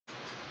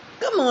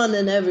Good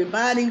morning,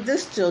 everybody.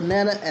 This is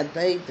Jonetta, and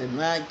they did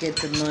not get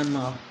the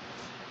memo.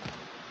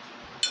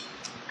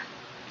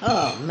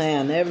 Oh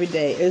man, every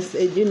day this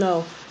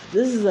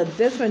is a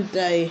different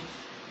day,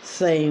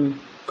 same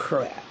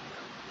crap,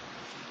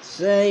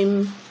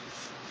 same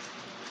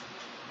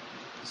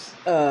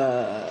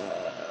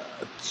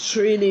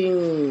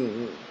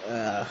treating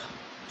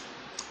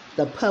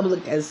the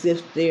public as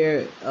if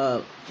they're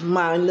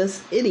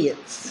mindless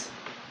idiots.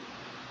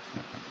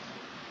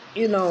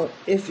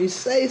 If you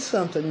say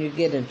something, you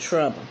get in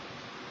trouble.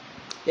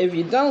 If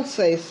you don't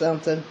say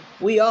something,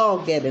 we all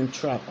get in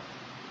trouble.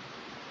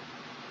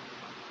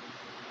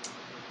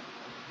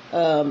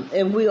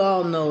 And we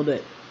all know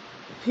that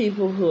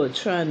people who are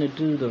trying to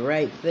do the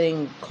right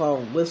thing,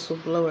 called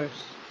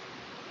whistleblowers,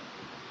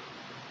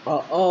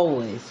 are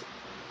always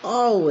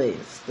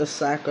the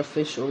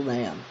sacrificial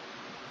lamb.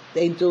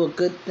 They do a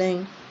good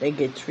thing, they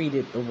get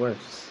treated the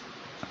worst.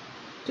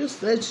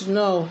 Just let you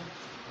know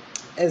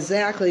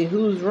exactly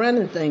who's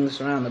running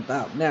things around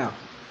about now.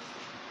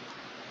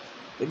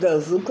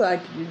 Because it looks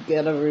like you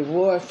get a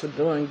reward for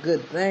doing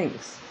good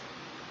things.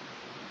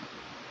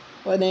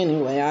 But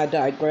anyway, I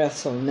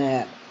digress on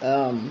that.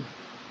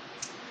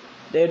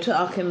 They're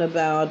talking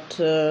about,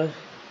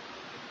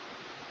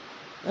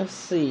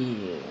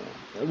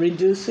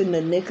 reducing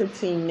the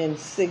nicotine in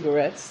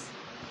cigarettes,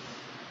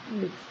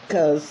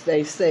 because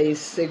they say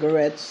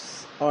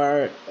cigarettes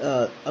are,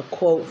 a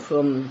quote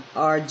from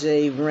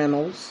R.J.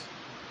 Reynolds.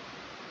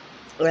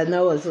 I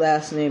know his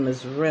last name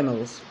is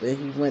Reynolds, but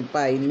he went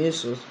by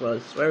initials for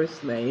his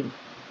first name.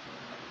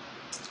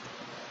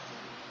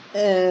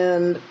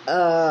 And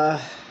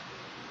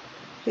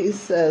he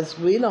says,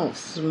 we don't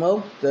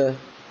smoke the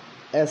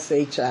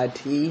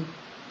SHIT.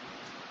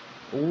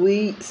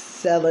 We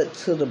sell it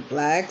to the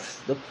blacks,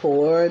 the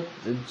poor,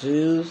 the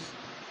Jews,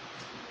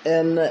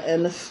 and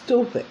the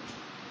stupid.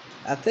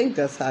 I think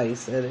that's how he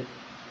said it.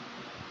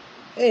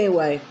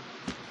 Anyway,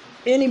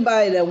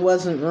 anybody that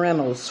wasn't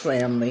Reynolds'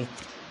 family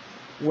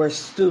were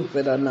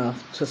stupid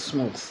enough to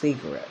smoke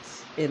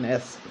cigarettes, in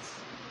essence,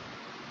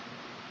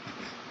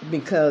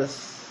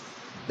 because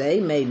they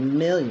made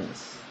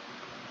millions.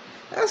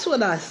 That's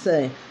what I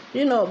say.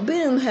 Have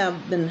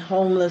been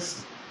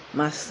homeless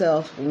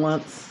myself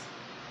once.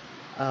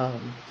 I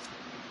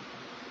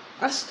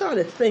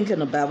started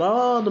thinking about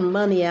all the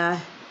money I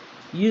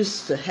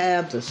used to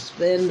have to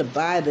spend to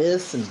buy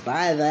this and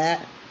buy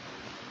that.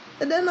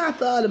 And then I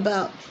thought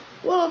about,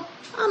 well,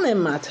 I'm in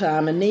my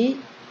time of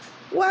need.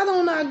 Why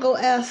don't I go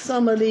ask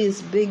some of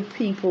these big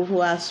people who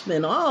I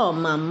spend all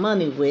my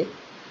money with,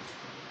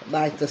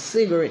 like the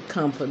cigarette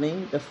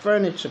company, the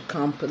furniture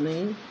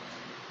company,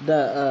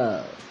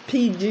 the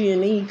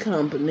PG&E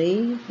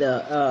company,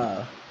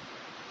 the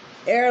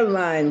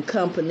airline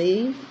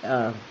company,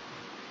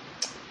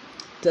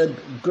 the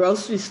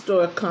grocery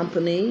store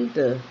company,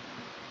 the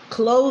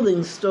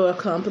clothing store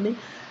company.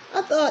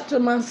 I thought to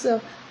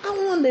myself, I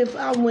wonder if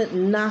I went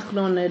and knocked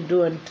on their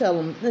door and tell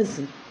them,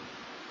 listen,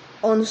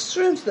 on the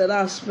strength that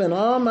I spent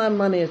all my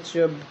money at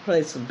your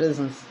place of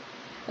business,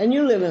 and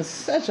you live in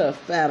such a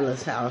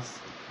fabulous house,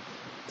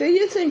 do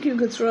you think you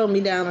could throw me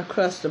down a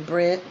crust of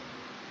bread?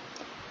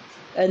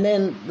 And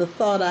then the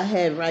thought I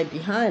had right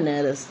behind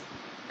that is,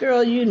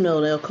 girl,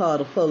 they'll call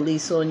the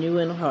police on you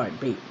in a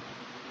heartbeat.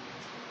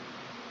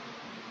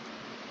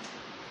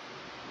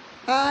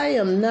 I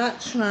am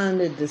not trying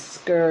to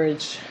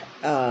discourage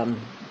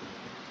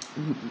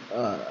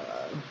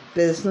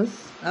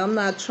business. I'm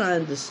not trying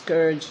to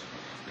discourage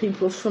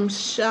people from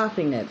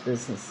shopping at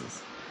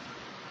businesses.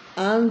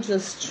 I'm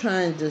just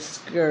trying to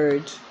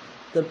discourage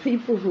the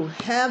people who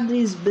have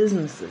these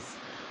businesses,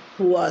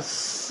 who are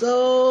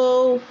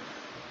so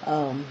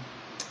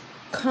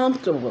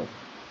comfortable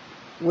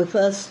with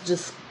us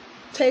just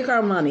take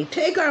our money,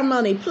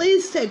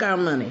 please take our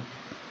money.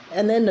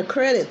 And then the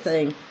credit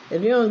thing,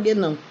 if you don't give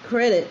them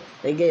credit,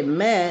 they get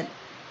mad,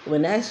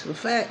 when that's the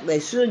fact they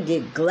should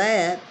get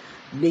glad,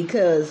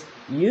 because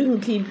you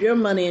can keep your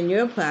money in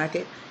your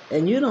pocket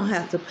and you don't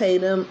have to pay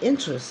them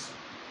interest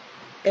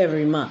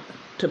every month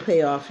to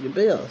pay off your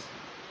bills.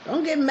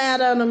 Don't get mad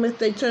at them if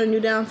they turn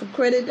you down for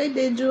credit. They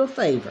did you a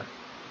favor.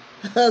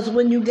 Because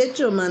when you get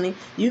your money,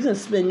 you can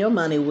spend your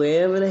money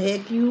wherever the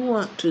heck you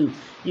want to.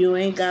 You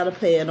ain't got to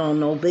pay it on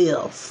no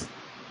bills.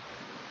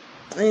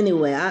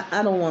 Anyway,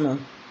 I don't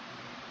want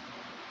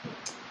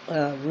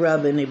to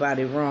rub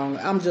anybody wrong.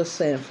 I'm just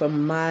saying,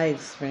 from my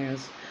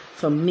experience,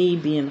 from me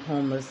being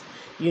homeless,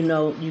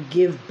 you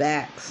give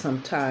back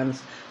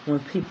sometimes when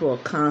people are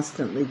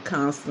constantly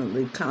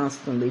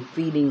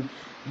feeding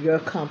your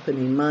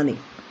company money.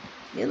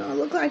 It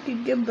look like you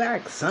give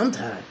back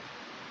sometime.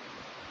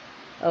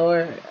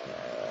 Or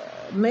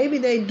maybe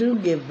they do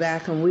give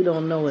back and we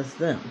don't know it's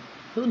them.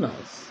 Who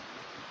knows?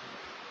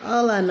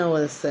 All I know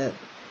is that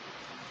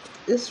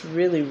it's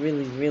really,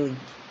 really, really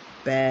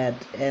bad,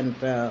 and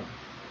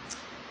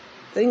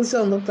things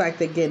don't look like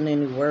they're getting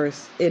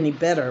any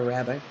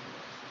better.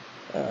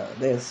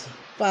 There's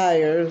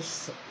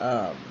fires.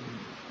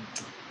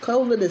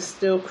 COVID is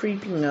still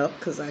creeping up,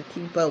 because I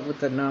keep up with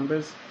the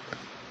numbers.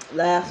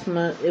 Last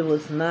month it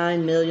was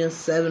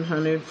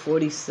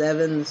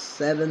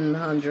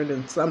 9,747,700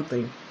 and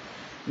something.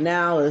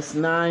 Now it's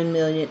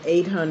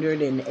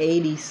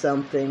 9,880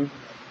 something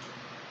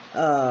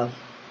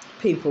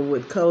people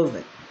with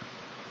COVID.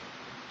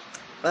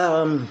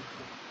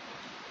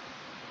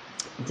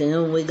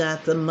 Then we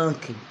got the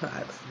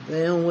monkeypox.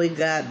 Then we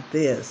got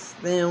this.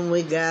 Then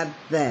we got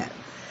that.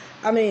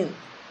 I mean,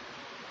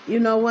 you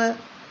know what?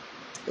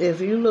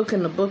 If you look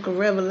in the book of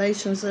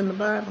Revelations in the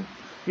Bible,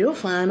 you'll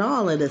find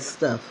all of this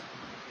stuff.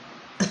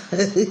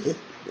 It's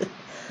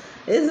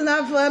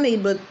not funny,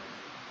 but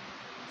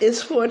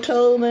it's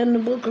foretold in the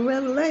book of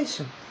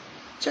Revelation.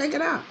 Check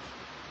it out.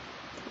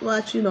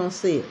 Watch, you don't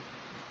see it.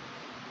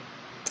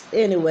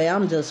 Anyway,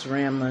 I'm just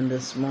rambling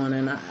this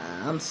morning.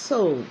 I'm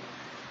so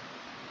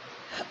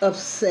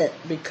upset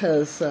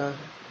because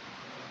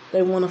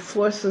they want to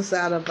force us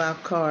out of our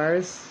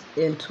cars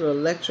into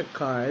electric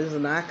cars,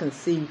 and I can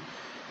see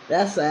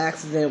that's an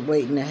accident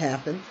waiting to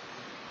happen.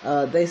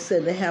 They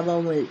said they have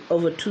only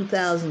over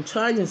 2,000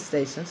 charging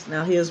stations.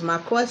 Now, here's my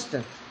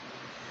question.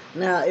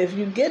 Now, if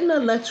you get an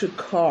electric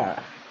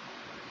car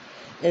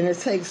and it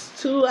takes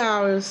 2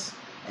 hours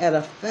at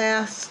a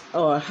fast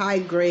or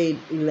high-grade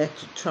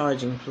electric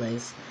charging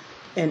place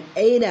and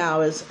 8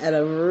 hours at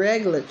a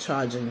regular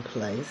charging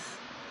place,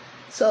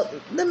 so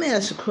let me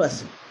ask you a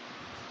question.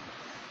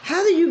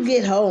 How do you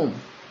get home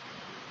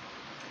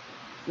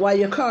while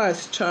your car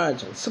is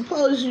charging?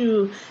 Suppose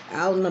you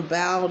out and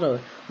about or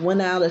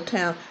went out of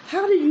town.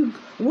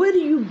 Where do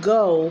you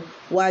go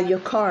while your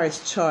car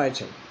is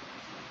charging?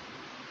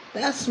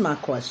 That's my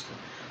question.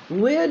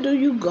 Where do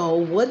you go?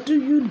 What do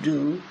you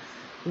do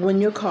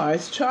when your car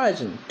is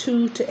charging?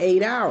 2 to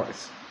 8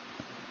 hours.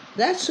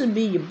 That should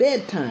be your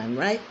bedtime,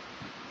 right?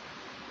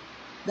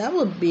 That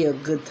would be a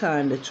good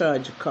time to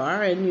charge your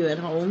car, and you're at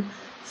home,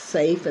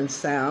 safe and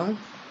sound,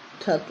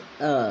 tucked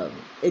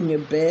in your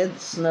bed,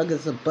 snug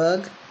as a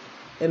bug,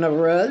 in a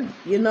rug,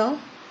 you know.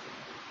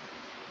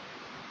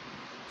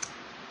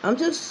 I'm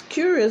just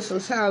curious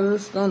as how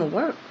this is going to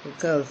work,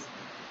 because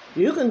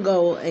you can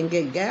go and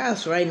get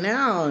gas right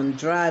now and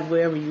drive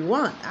wherever you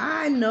want.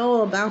 I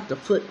know about the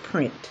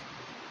footprint.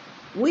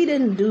 We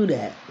didn't do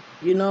that.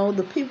 You know,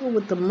 the people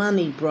with the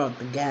money brought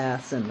the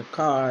gas and the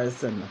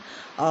cars and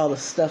all the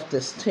stuff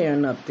that's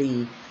tearing up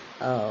the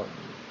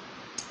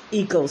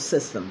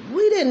ecosystem.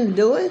 We didn't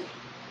do it.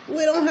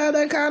 We don't have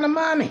that kind of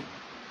money.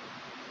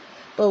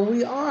 But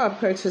we are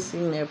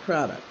purchasing their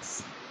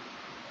products.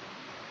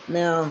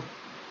 Now,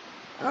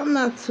 I'm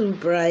not too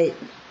bright,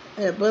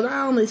 but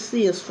I only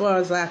see as far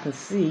as I can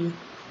see.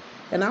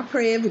 And I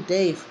pray every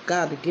day for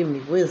God to give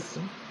me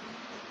wisdom.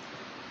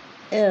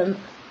 And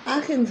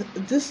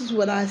this is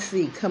what I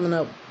see coming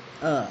up,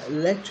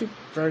 electric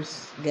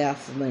versus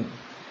gasoline.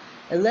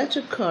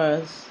 Electric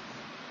cars,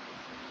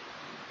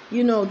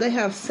 you know, they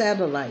have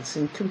satellites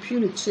and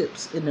computer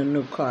chips in the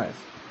new cars.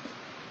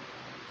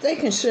 They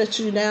can shut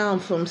you down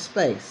from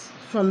space,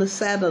 from the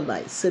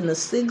satellites, send a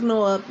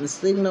signal up and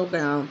signal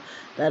down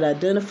that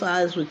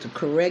identifies with the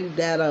correct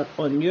data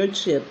on your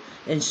chip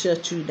and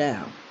shut you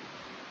down.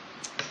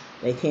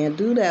 They can't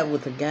do that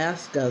with a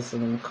gas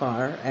guzzling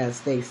car,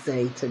 as they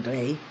say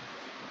today.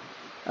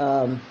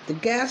 The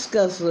gas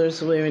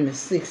guzzlers were in the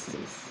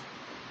 60s.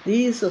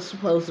 These are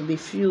supposed to be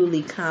fuel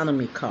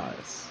economy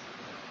cars.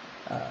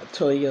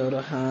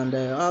 Toyota,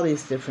 Honda, all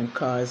these different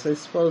cars. They're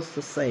supposed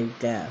to save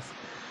gas.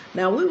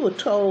 Now, we were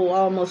told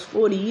almost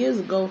 40 years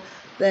ago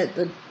that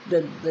the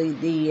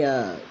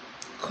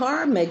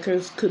car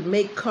makers could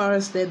make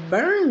cars that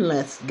burn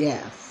less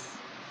gas,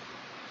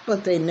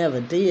 but they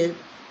never did.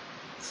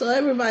 So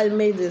everybody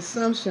made the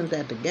assumption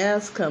that the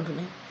gas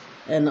company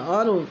and the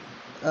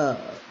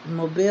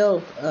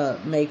automobile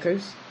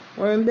makers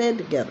were in bed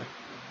together.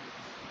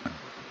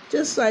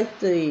 Just like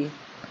the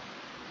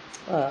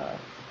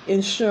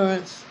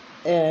insurance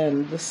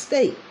and the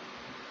state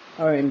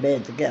are in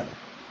bed together.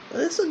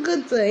 Well, it's a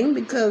good thing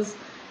because,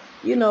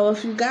 you know,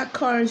 if you got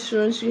car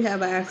insurance, you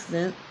have an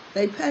accident,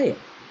 they pay it.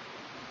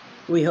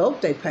 We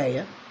hope they pay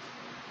it.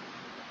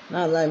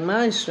 Not like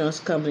my insurance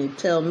company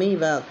tell me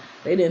about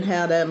they didn't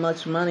have that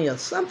much money or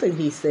something,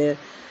 he said,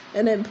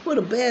 and it put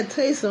a bad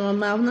taste in my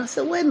mouth. And I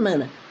said, wait a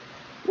minute,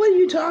 what are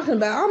you talking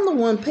about? I'm the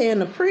one paying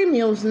the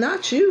premiums,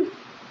 not you.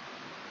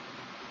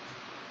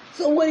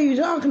 So what are you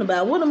talking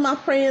about? What am I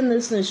paying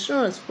this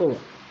insurance for?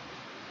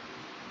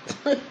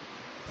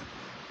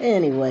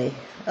 Anyway,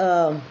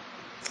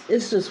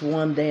 it's just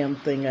one damn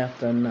thing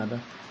after another,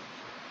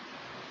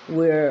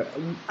 where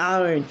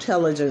our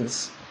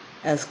intelligence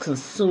as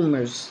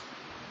consumers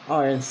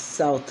are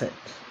insulted.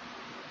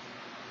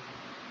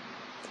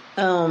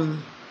 I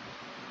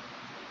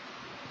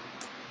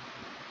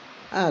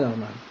don't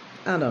know.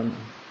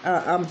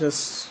 I'm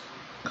just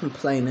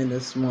complaining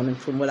this morning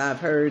from what I've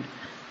heard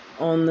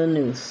on the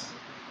news.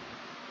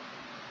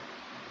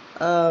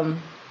 Of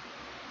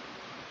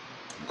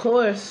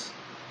course,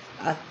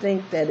 I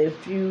think that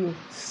if you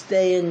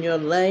stay in your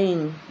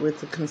lane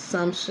with the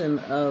consumption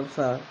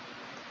of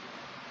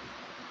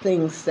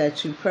things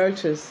that you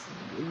purchase,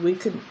 we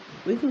can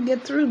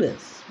get through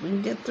this. We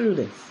can get through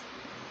this.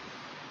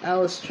 I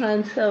was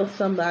trying to tell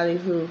somebody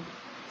who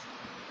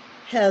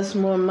has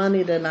more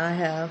money than I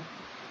have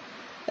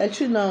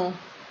that,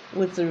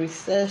 with the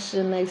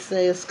recession they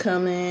say is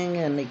coming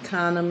and the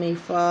economy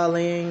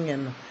falling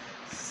and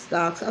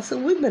stocks. I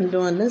said, we've been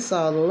doing this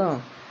all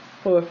along,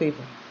 poor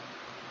people.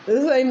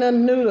 This ain't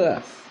nothing new to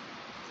us.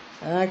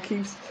 And I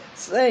keep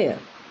saying,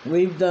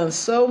 we've done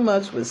so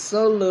much with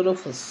so little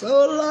for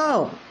so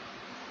long.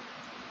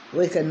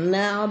 We can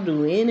now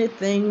do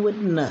anything with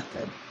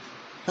nothing.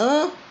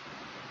 Huh?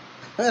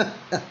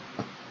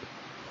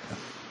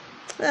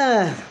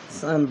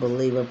 It's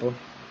unbelievable.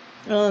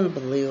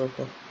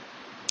 Unbelievable.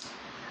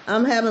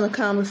 I'm having a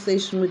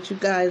conversation with you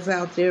guys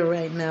out there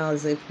right now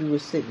as if you were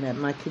sitting at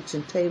my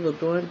kitchen table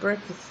during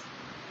breakfast.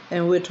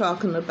 And we're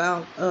talking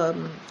about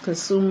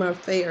consumer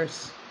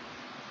affairs.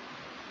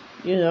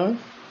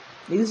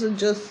 These are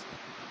just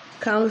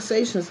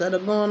conversations that are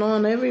going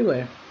on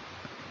everywhere.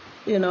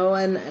 And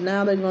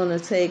now they're going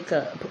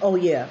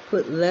to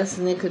put less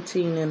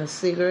nicotine in the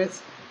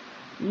cigarettes.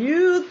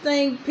 You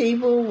think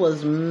people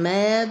was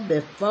mad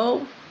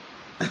before?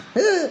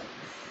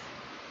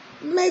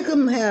 Make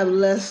them have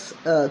less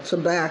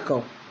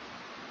tobacco.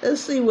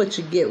 Let's see what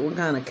you get, what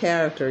kind of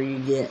character you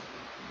get.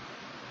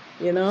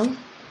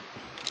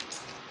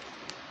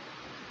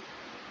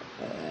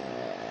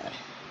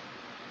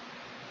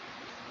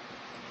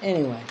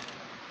 Anyway,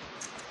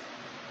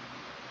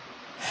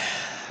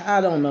 I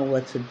don't know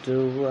what to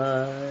do.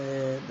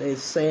 They're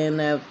saying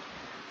that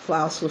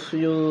fossil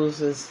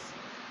fuels is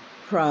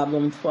a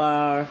problem for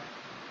our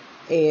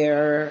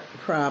air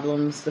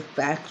problems. The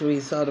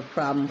factories are the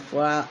problem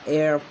for our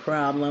air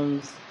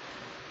problems.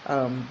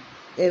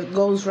 It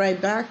goes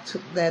right back to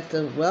that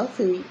the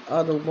wealthy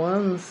are the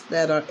ones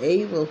that are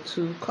able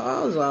to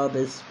cause all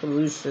this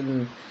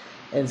pollution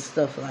and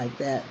stuff like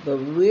that. But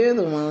we're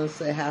the ones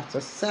that have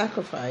to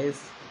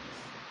sacrifice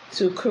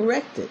to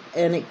correct it,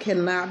 and it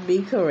cannot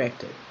be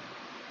corrected.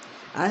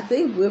 I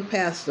think we're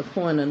past the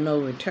point of no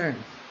return.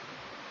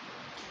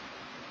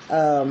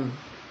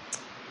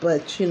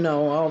 But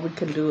all we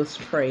can do is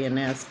pray and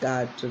ask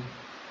God to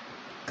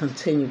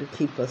continue to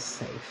keep us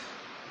safe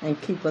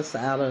and keep us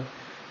out of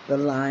the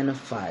line of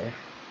fire.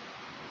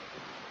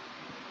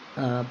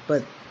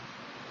 But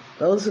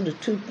those are the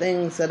two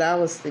things that I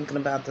was thinking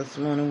about this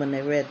morning when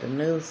they read the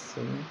news to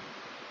me.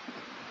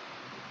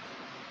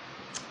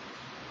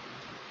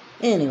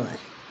 Anyway,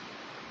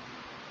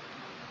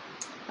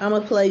 I'm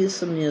going to play you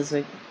some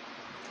music.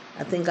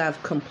 I think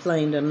I've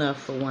complained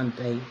enough for one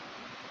day.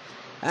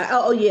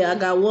 I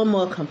got one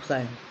more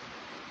complaint.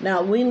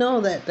 Now, we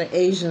know that the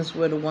Asians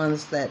were the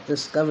ones that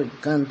discovered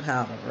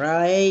gunpowder,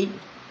 right?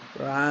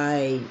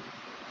 Right.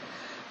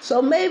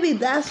 So maybe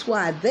that's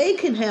why they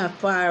can have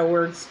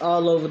fireworks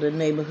all over the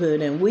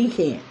neighborhood and we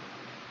can't.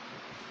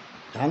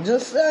 I'm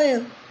just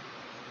saying.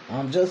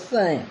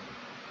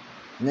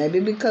 Maybe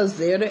because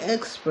they're the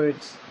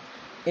experts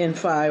in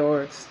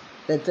fireworks,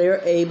 that they're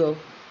able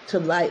to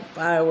light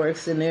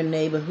fireworks in their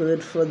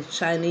neighborhood for the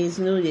Chinese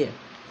New Year.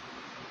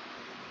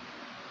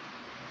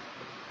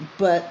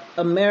 But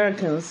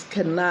Americans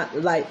cannot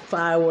light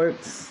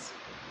fireworks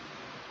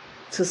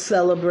to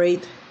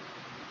celebrate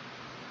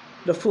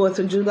the 4th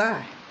of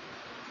July.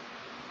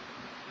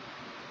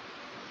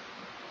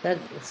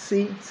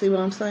 See what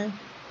I'm saying?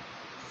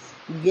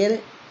 You get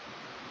it?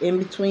 In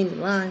between the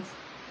lines.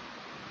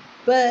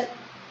 But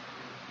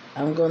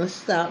I'm going to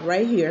stop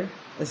right here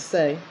and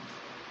say,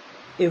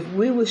 if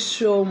we would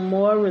show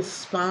more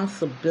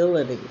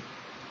responsibility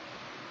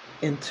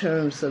in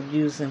terms of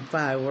using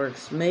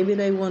fireworks, maybe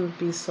they wouldn't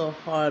be so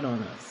hard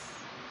on us.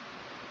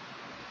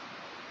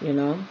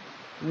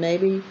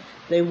 Maybe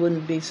they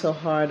wouldn't be so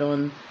hard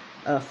on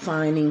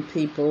fining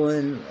people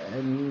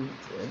and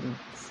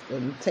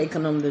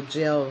taking them to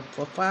jail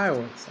for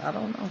fireworks. I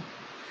don't know.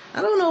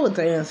 I don't know what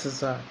the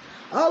answers are.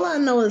 All I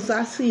know is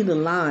I see the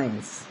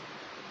lines.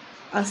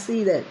 I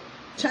see that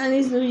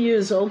Chinese New Year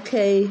is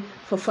okay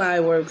for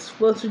fireworks.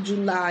 4th of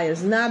July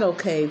is not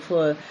okay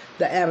for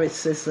the average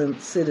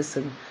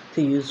citizen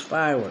to use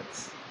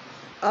fireworks.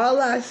 All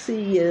I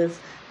see is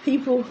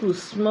people who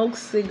smoke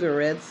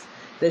cigarettes.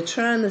 They're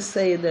trying to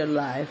save their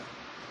life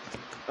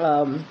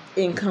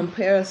in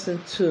comparison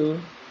to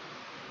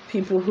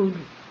people who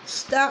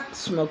stop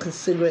smoking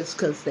cigarettes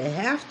because they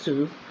have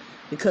to,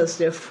 because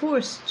they're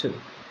forced to.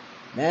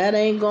 That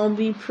ain't gonna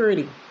be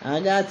pretty. I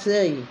gotta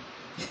tell you.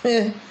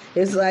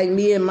 It's like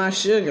me and my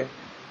sugar.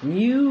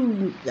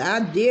 I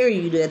dare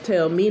you to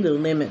tell me to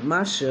limit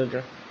my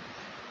sugar.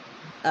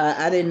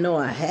 I didn't know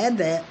I had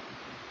that.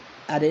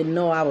 I didn't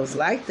know I was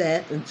like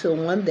that until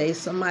one day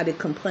somebody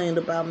complained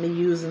about me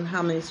using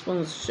how many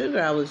spoons of sugar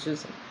I was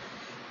using.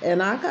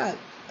 And I got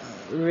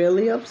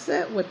really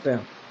upset with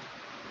them.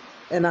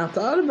 And I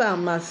thought about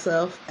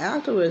myself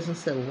afterwards and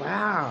said,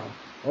 wow,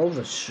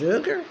 over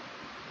sugar?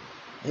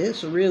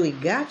 It's really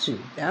got you.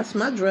 That's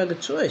my drug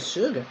of choice,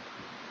 sugar.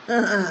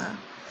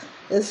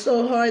 It's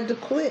so hard to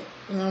quit,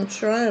 and I'm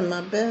trying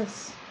my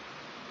best.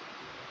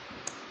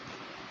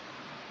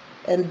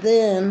 And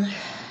then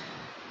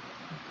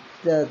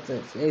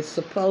they're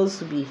supposed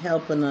to be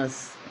helping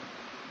us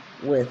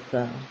with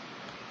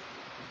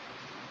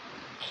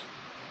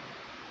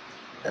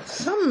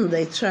something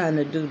they trying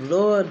to do,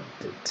 lower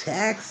the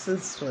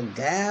taxes for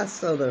gas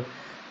so the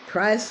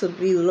price will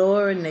be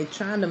lower, and they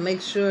trying to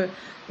make sure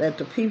that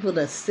the people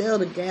that sell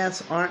the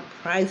gas aren't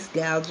price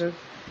gougers.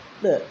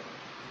 Look,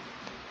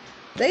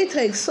 they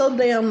take so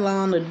damn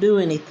long to do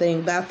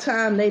anything. By the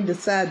time they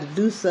decide to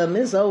do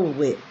something, it's over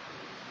with.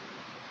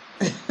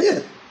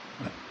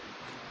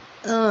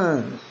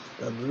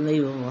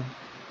 Unbelievable.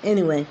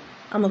 Anyway,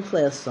 I'm gonna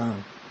play a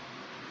song,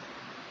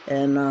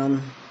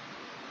 and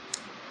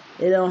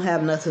it don't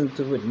have nothing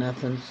to do with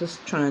nothing. It's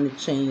just trying to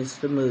change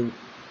the mood.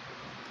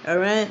 All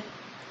right.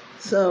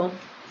 So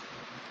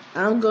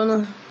I'm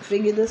gonna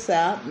figure this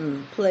out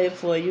and play it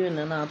for you, and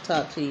then I'll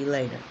talk to you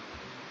later.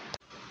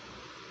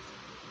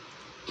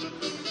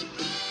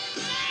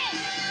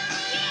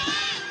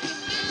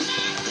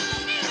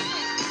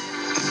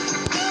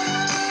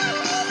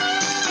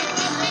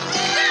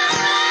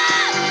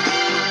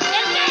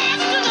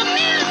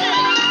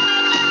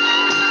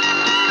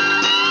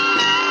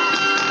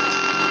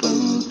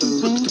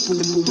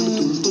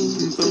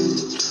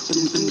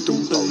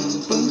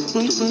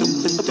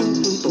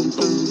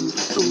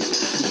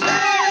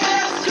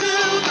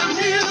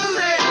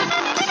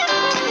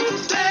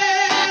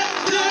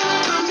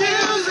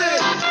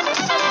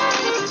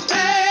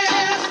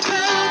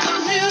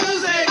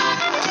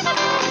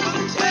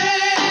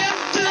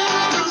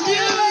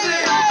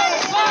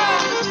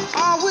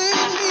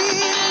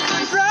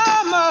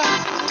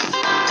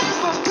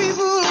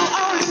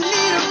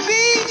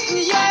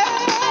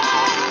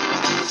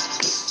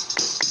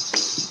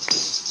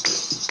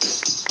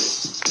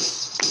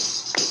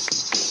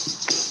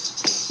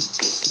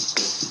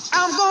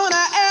 I'm gonna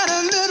add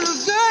a little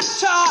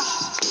guitar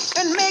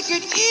and make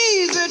it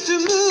easy to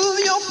move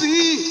your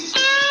feet.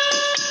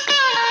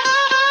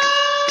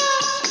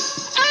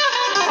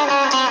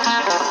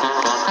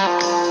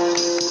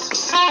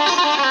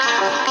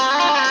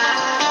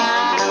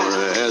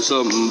 Add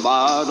some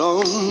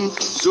bottom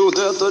so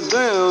that the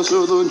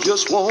dancer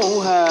just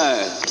won't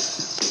hide.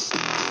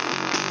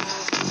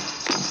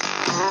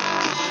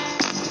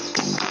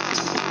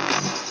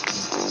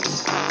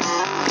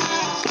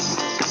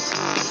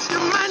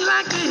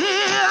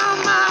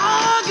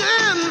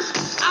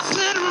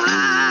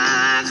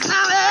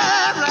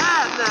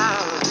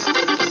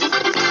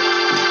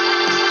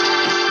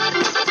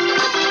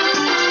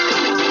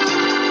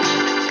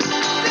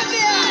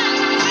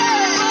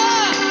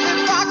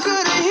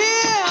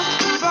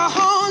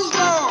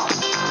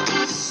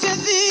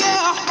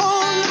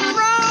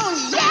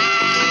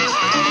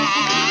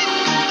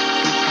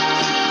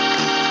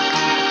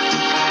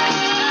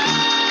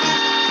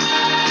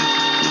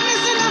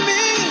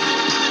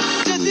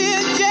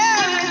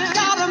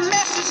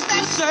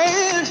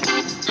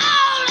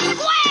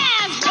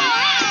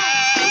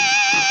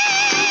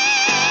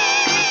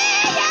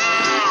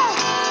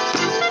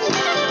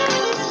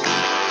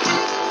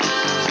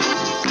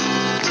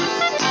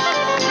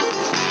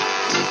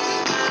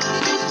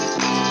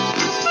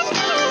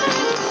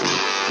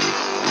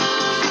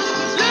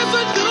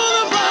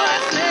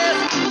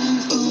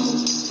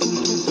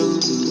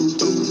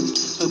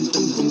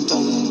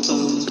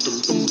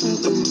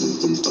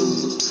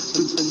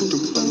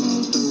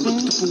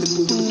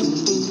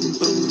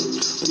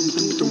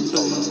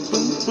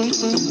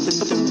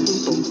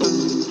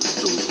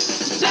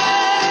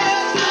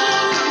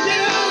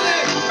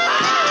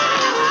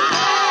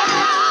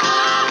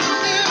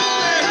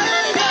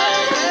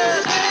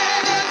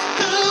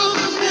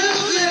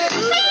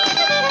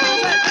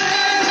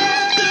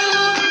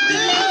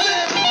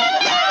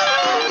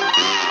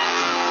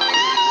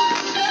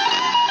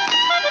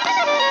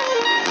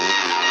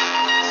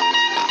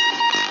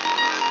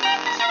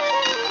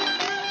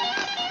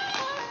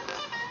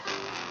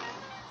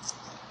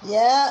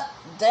 Yeah,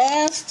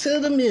 dance to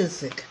the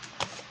music.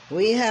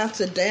 We have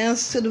to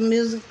dance to the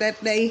music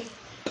that they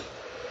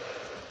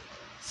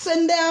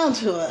send down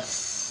to us.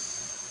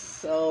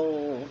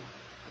 So,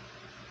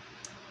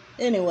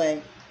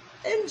 anyway,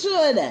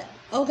 enjoy that,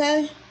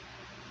 okay?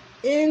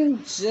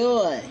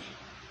 Enjoy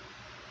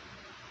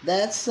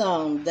that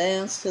song,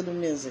 Dance to the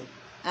Music.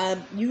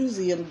 I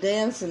usually am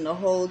dancing the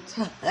whole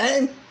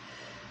time,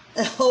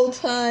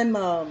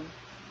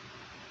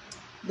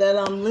 that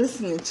I'm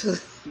listening to,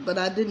 but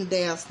I didn't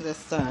dance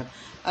this time.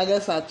 I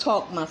guess I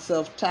talked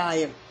myself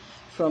tired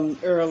from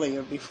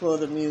earlier before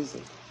the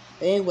music.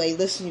 Anyway,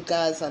 listen, you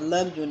guys, I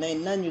love you, and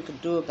ain't nothing you can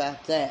do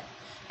about that.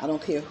 I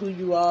don't care who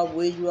you are,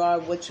 where you are,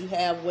 what you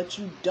have, what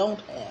you don't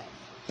have.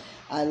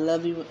 I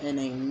love you, and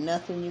ain't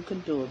nothing you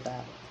can do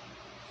about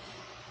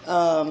it.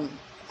 I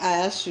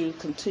ask you to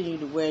continue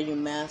to wear your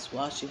mask,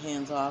 wash your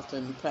hands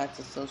often, and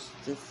practice social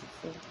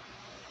distancing.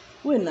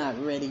 We're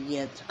not ready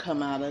yet to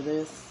come out of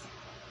this.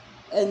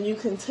 And you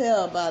can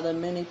tell by the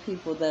many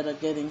people that are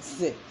getting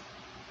sick.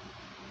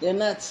 They're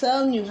not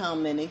telling you how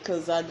many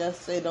because I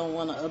guess they don't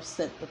want to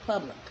upset the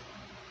public.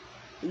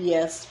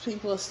 Yes,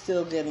 people are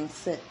still getting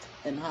sick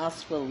and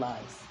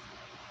hospitalized.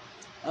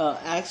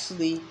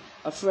 Actually,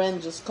 a friend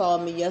just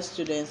called me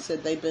yesterday and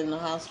said they've been in the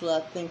hospital,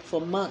 I think,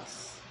 for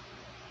months.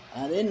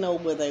 I didn't know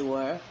where they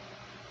were.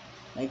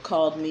 They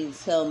called me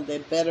to tell them they're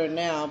better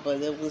now,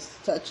 but it was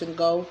touch and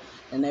go,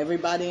 and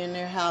everybody in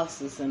their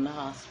house is in the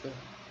hospital.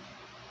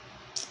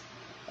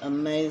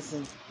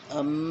 Amazing.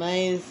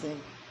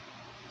 Amazing.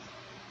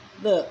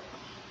 Look,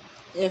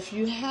 if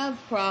you have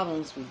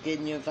problems with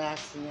getting your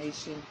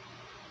vaccination,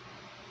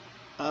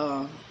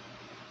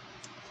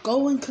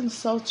 go and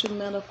consult your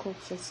medical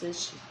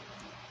physician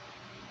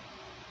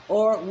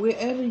or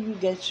wherever you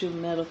get your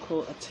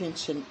medical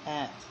attention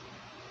at,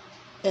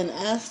 and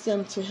ask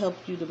them to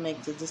help you to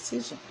make the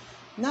decision.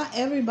 Not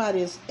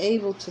everybody is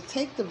able to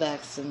take the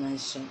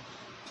vaccination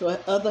for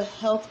other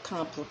health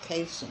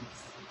complications.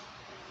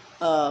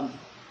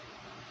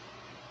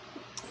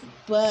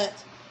 But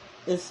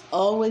it's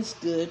always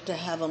good to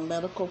have a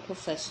medical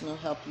professional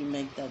help you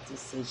make that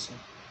decision.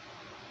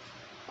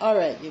 All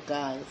right, you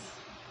guys.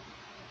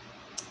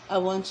 I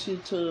want you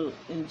to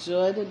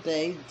enjoy the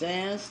day.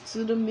 Dance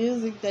to the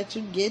music that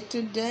you get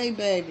today,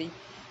 baby.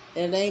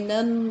 It ain't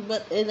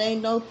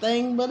no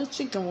thing but a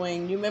chicken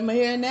wing. You remember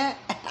hearing that?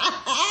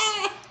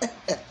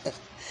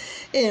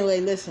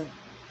 Anyway, listen.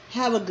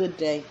 Have a good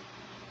day.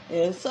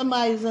 If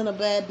somebody's in a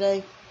bad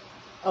day,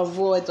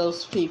 avoid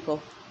those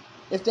people.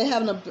 If they're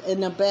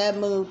in a bad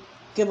mood,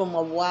 give them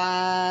a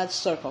wide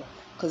circle,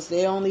 because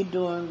they're only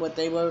doing what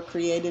they were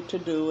created to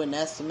do, and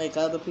that's to make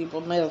other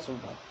people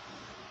miserable.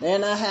 They're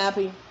not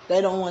happy.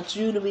 They don't want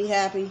you to be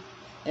happy,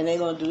 and they're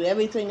going to do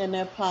everything in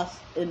their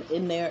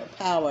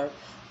power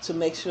to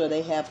make sure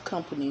they have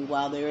company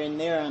while they're in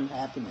their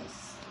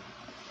unhappiness.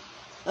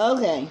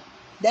 Okay,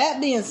 that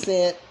being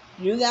said,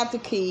 you got the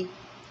key.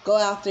 Go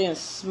out there and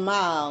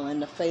smile in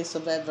the face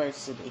of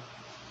adversity.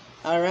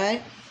 All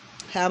right?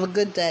 Have a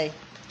good day.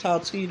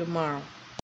 Talk to you tomorrow.